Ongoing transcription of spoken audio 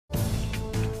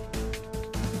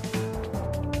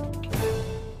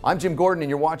I'm Jim Gordon and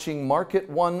you're watching Market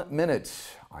 1 Minute.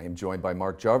 I am joined by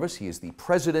Mark Jarvis. He is the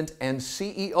President and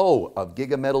CEO of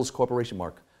Giga Metals Corporation.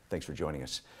 Mark, thanks for joining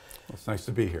us. Well, it's nice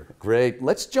to be here. Great.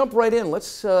 Let's jump right in.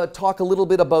 Let's talk a little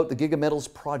bit about the Giga Metals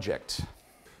project.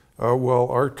 Well,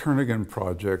 our Turnagain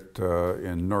project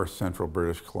in north central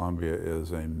British Columbia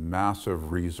is a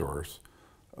massive resource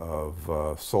of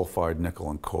sulfide nickel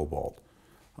and cobalt.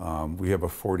 We have a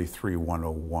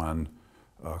 43101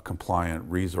 compliant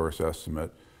resource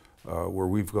estimate where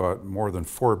we've got more than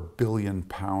 4 billion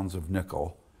pounds of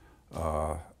nickel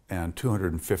and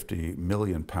 250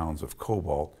 million pounds of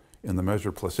cobalt in the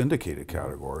measured plus indicated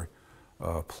category.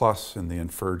 Plus in the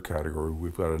inferred category,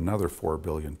 we've got another 4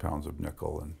 billion pounds of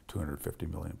nickel and 250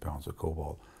 million pounds of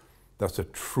cobalt. That's a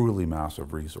truly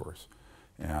massive resource.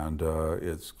 And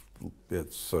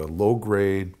it's low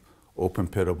grade, open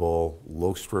pitable,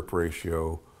 low strip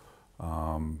ratio,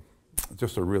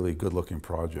 just a really good looking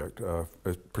project,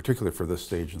 particularly for this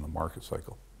stage in the market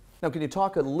cycle. Now, can you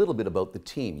talk a little bit about the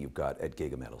team you've got at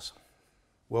Giga Metals?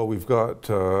 Well, we've got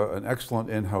an excellent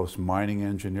in-house mining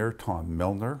engineer, Tom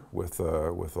Milner, with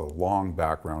a long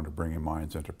background of bringing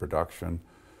mines into production.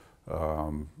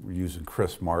 We're using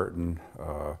Chris Martin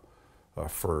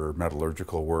for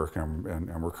metallurgical work,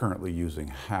 and we're currently using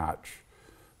Hatch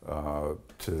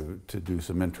to do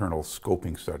some internal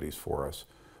scoping studies for us,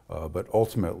 but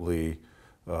ultimately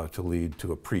to lead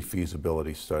to a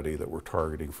pre-feasibility study that we're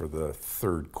targeting for the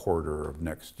third quarter of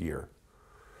next year.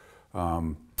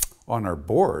 On our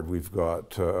board, we've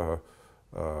got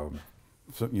some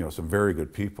very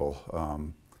good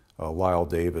people. Lyle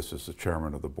Davis is the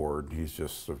chairman of the board. He's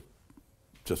just a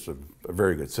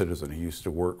very good citizen. He used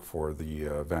to work for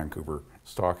the Vancouver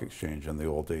Stock Exchange in the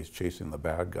old days, chasing the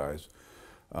bad guys.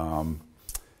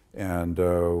 And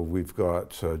we've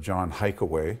got John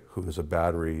Hikeaway, who is a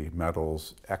battery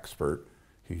metals expert.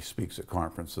 He speaks at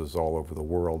conferences all over the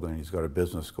world, and he's got a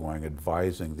business going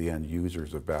advising the end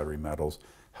users of battery metals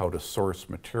how to source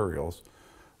materials.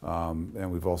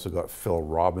 And we've also got Phil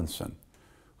Robinson,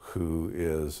 who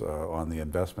is on the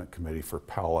investment committee for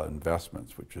Pala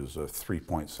Investments, which is a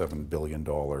 $3.7 billion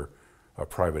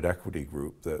private equity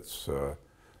group that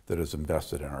is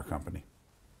invested in our company.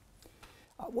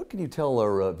 What can you tell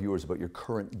our viewers about your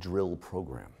current drill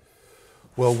program?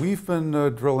 Well, we've been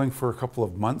drilling for a couple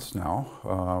of months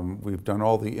now. We've done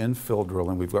all the infill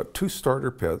drilling. We've got 2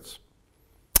 starter pits,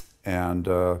 and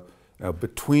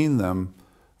between them,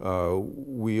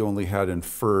 we only had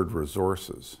inferred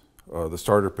resources. The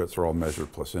starter pits are all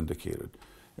measured plus indicated.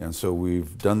 And so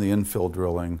we've done the infill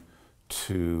drilling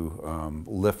to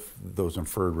lift those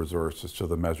inferred resources to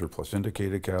the measured plus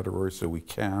indicated category so we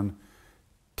can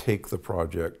take the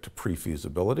project to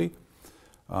pre-feasibility.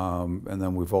 And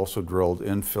then we've also drilled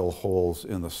infill holes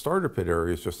in the starter pit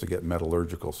areas just to get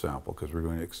metallurgical sample, because we're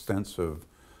doing extensive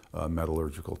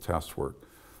metallurgical test work.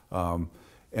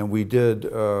 And we did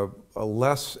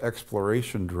less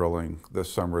exploration drilling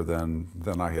this summer than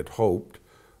I had hoped,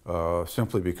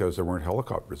 simply because there weren't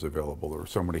helicopters available. There were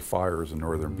so many fires in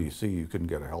northern BC, you couldn't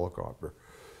get a helicopter.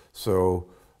 So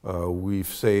we've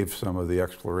saved some of the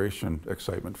exploration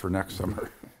excitement for next summer.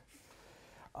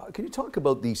 Can you talk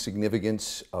about the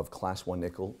significance of Class 1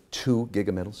 nickel to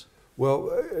Giga Metals?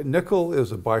 Well, nickel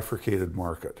is a bifurcated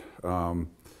market.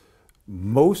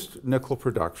 Most nickel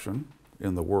production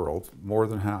in the world, more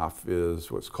than half,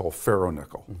 is what's called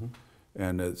ferronickel.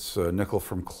 And it's nickel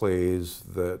from clays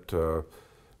that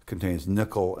contains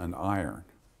nickel and iron,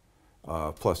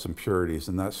 plus impurities,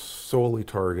 and that's solely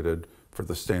targeted for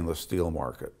the stainless steel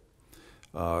market.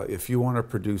 If you want to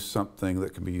produce something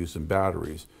that can be used in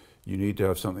batteries, you need to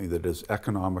have something that is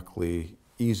economically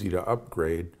easy to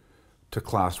upgrade to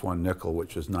Class 1 nickel,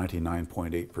 which is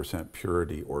 99.8%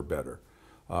 purity or better.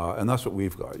 And that's what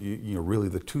we've got. Really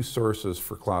the 2 sources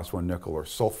for Class 1 nickel are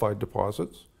sulfide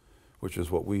deposits, which is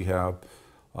what we have,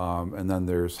 and then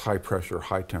there's high pressure,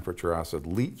 high temperature acid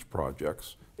leach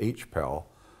projects, HPAL,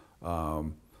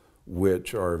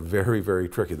 which are very, very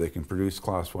tricky. They can produce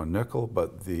Class 1 nickel,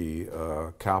 but the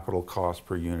capital cost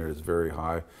per unit is very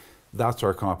high. That's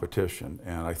our competition,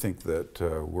 and I think that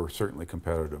we're certainly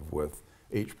competitive with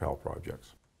HPAL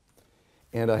projects.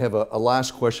 And I have a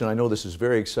last question. I know this is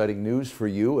very exciting news for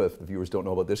you, if the viewers don't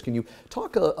know about this. Can you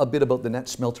talk a bit about the net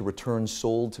smelter returns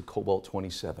sold to Cobalt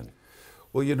 27?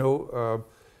 Well,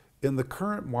 in the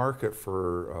current market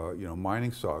for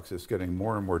mining stocks, it's getting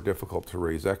more and more difficult to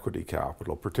raise equity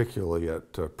capital, particularly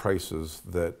at prices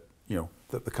that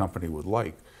that the company would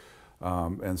like.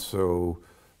 And so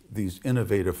these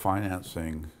innovative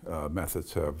financing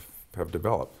methods have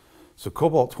developed. So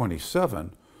Cobalt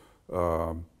 27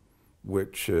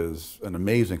 which is an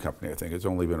amazing company. I think it's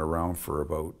only been around for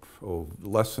about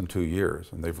less than 2 years,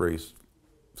 and they've raised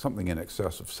something in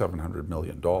excess of $700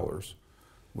 million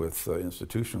with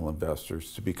institutional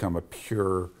investors to become a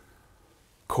pure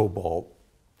cobalt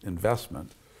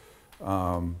investment.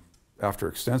 After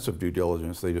extensive due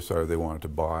diligence, they decided they wanted to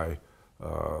buy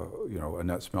a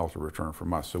net smelter return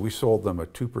from us. So we sold them a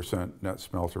 2% net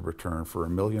smelter return for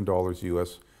 $1 million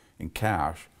US in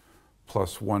cash,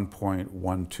 plus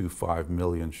 1.125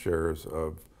 million shares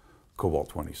of Cobalt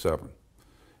 27.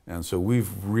 And so we've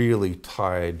really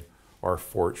tied our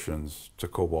fortunes to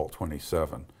Cobalt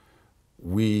 27.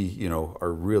 We,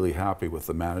 are really happy with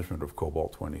the management of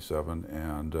Cobalt 27,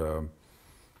 and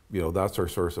that's our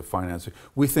source of financing.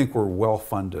 We think we're well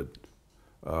funded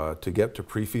to get to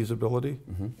pre-feasibility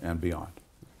and beyond.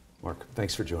 Mark,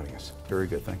 thanks for joining us. Very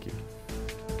good, thank you.